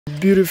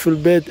beautiful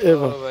bird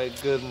ever. Oh my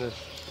goodness.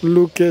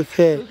 Look at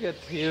her. Look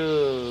at you.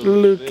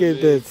 Look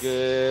at that.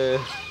 Good.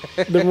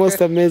 The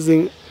most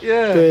amazing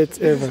bird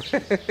ever.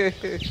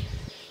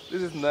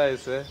 This is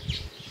nice, eh?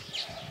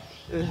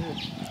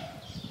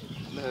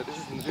 No, this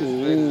is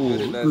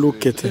very nice.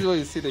 Look at This is where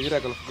you see the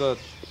miracle of God.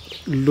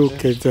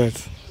 Look at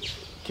that.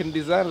 Can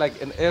design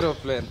like an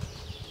aeroplane.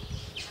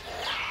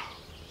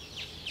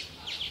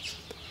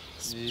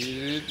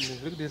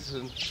 Look at this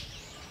one.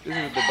 This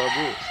is the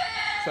babu.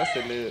 That's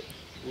the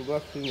babu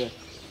finger.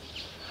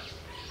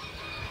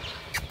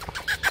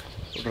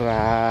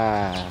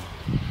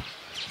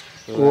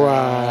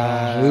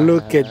 Wow,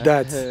 look at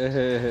that.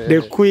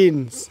 The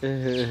queen.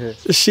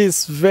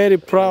 She's very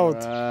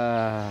proud.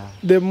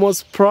 The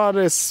most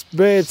proudest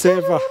bird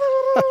ever.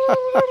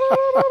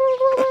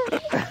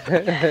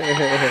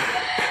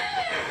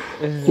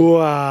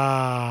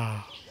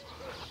 Wow.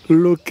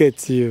 Look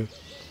at you.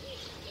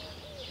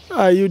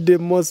 Are you the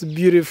most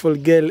beautiful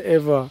girl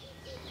ever?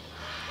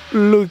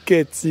 Look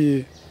at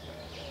you.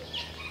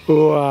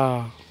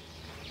 Wow.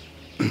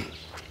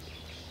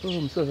 Oh,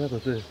 I'm so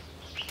happy.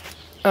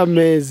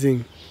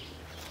 Amazing.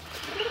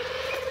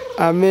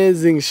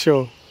 Amazing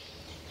show.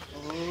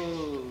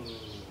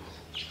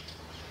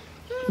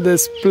 The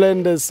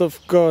splendors of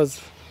God.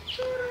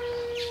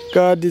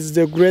 God is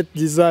the great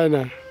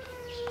designer.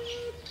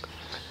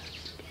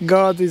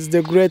 God is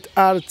the great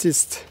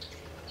artist.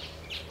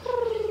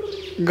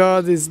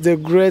 God is the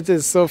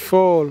greatest of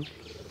all.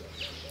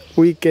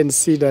 We can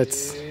see that.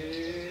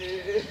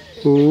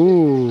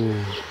 Ooh.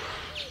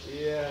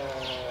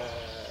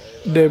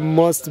 The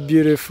most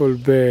beautiful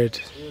bird.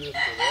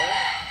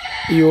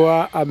 You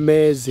are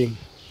amazing.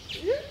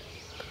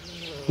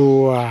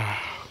 Wow.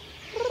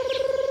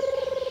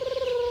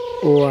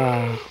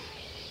 Wow.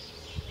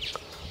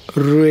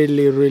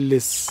 Really,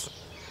 really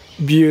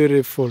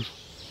beautiful.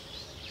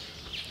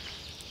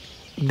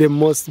 The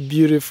most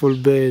beautiful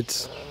bird.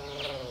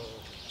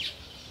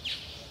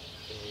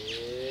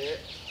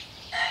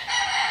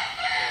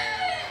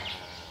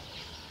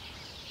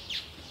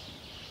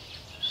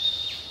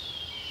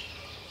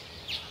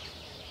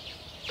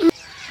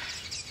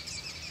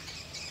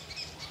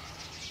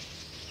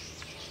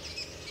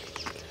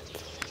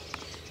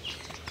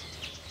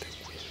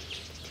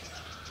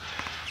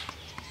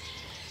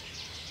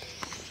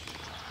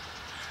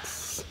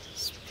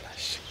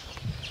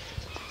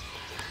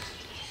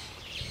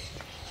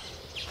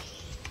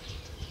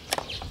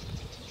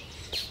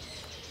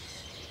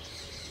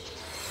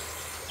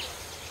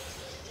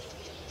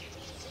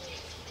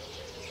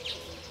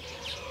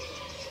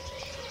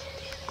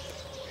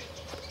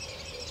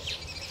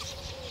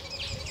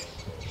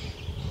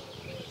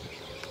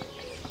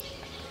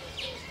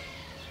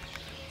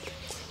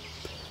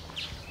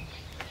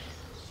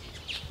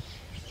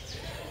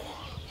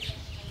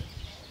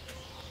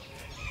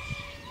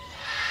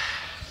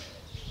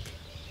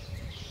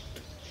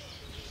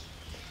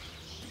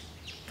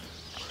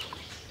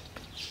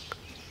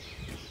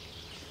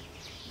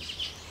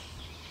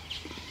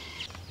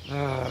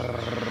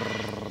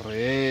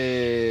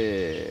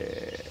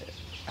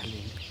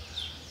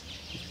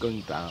 It's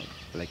going down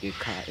like a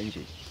car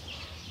engine.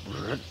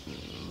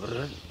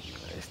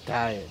 It's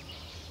tired.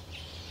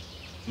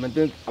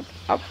 Maintain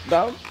up,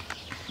 down,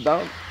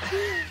 down.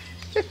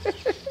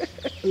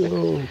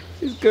 Oh.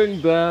 It's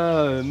going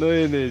down, no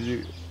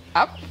energy.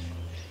 Up.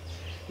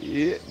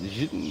 Yeah.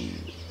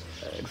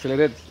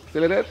 Accelerate.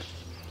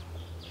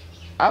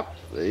 Up.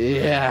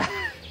 Yeah.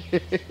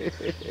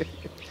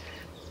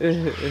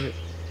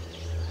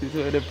 This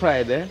is the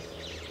pride, eh?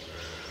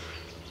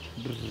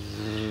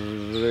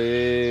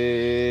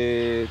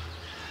 Great.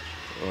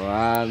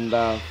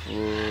 Wonderful.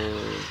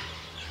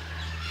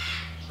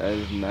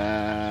 That's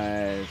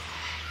nice.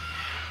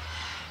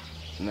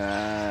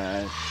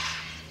 Nice.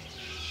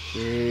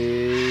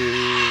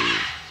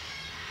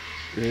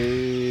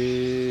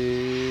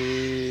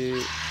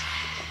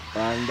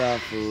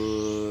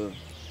 Wonderful.